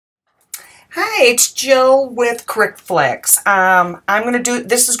Hi, it's Jill with Crick Flicks.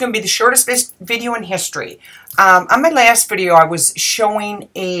 This is going to be the shortest video in history. On my last video, I was showing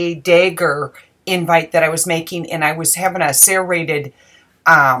a dagger invite that I was making, and I was having a serrated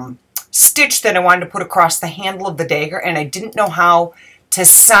stitch that I wanted to put across the handle of the dagger, and I didn't know how to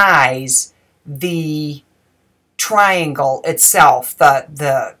size the triangle itself,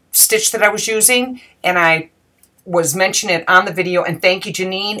 the stitch that I was using, and I was mentioning it on the video. And thank you,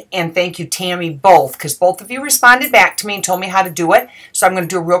 Janine, and thank you, Tammy, both, because both of you responded back to me and told me how to do it. So I'm going to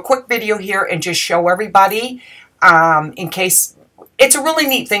do a real quick video here and just show everybody in case. It's a really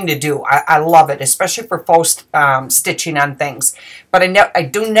neat thing to do. I love it, especially for faux stitching on things. But I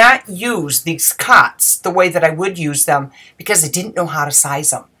do not use these cuts the way that I would use them because I didn't know how to size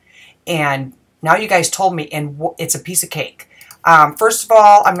them. And now you guys told me, and it's a piece of cake. First of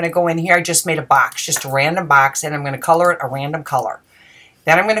all, I'm going to go in here. I just made a box, just a random box, and I'm going to color it a random color.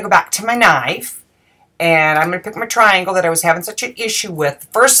 Then I'm going to go back to my knife, and I'm going to pick my triangle that I was having such an issue with. The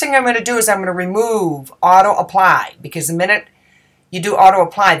first thing I'm going to do is I'm going to remove auto apply, because the minute you do auto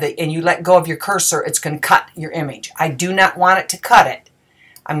apply and you let go of your cursor, it's going to cut your image. I do not want it to cut it.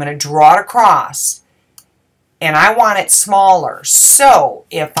 I'm going to draw it across, and I want it smaller. So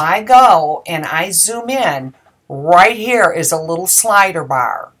if I go and I zoom in, right here is a little slider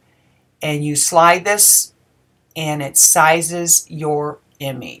bar, and you slide this and it sizes your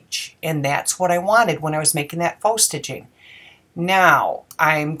image, and that's what I wanted when I was making that faux stitching. Now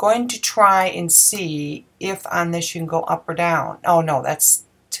I'm going to try and see if on this you can go up or down. Oh no, that's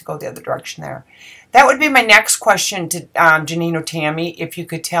to go the other direction there. That would be my next question to Janine or Tammy, if you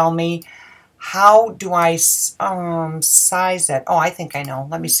could tell me how do I size it. Oh, I think I know.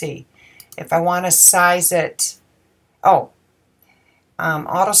 Let me see if I want to size it. Oh,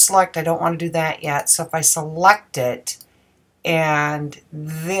 auto select, I don't want to do that yet. So if I select it, and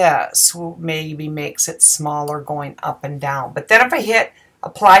this maybe makes it smaller going up and down. But then if I hit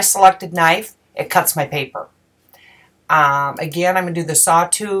apply selected knife, it cuts my paper. Again, I'm going to do the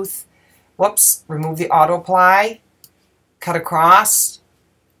sawtooth. Whoops, remove the auto apply, cut across,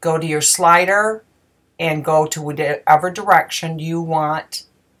 go to your slider, and go to whatever direction you want,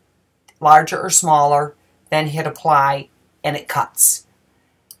 larger or smaller. Then hit apply, and it cuts.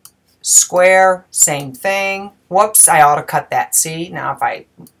 Square, same thing. Whoops, I auto cut that. See, now if I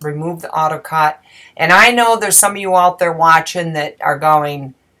remove the auto cut, and I know there's some of you out there watching that are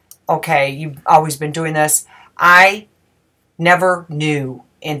going, okay, you've always been doing this. I never knew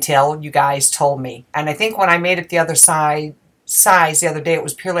until you guys told me. And I think when I made it the other size the other day, it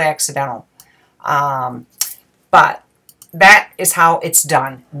was purely accidental. But that is how it's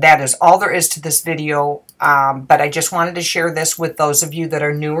done. That is all there is to this video. But I just wanted to share this with those of you that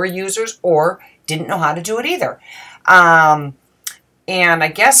are newer users or didn't know how to do it either. And I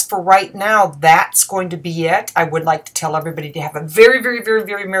guess for right now, that's going to be it. I would like to tell everybody to have a very, very, very,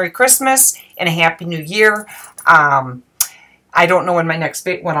 very Merry Christmas and a Happy New Year. I don't know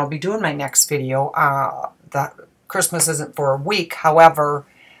when I'll be doing my next video. The Christmas isn't for a week. However,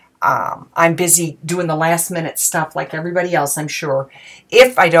 I'm busy doing the last minute stuff like everybody else, I'm sure.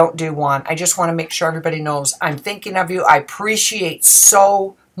 If I don't do one, I just want to make sure everybody knows I'm thinking of you. I appreciate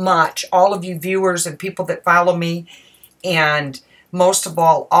so much all of you viewers and people that follow me, and most of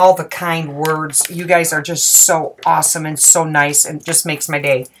all the kind words. You guys are just so awesome and so nice, and just makes my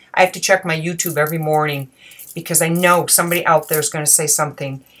day. I have to check my YouTube every morning because I know somebody out there is going to say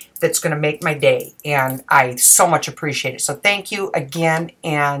something that's going to make my day, and I so much appreciate it. So thank you again,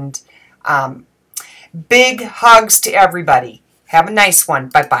 and big hugs to everybody. Have a nice one.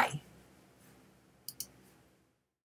 Bye-bye.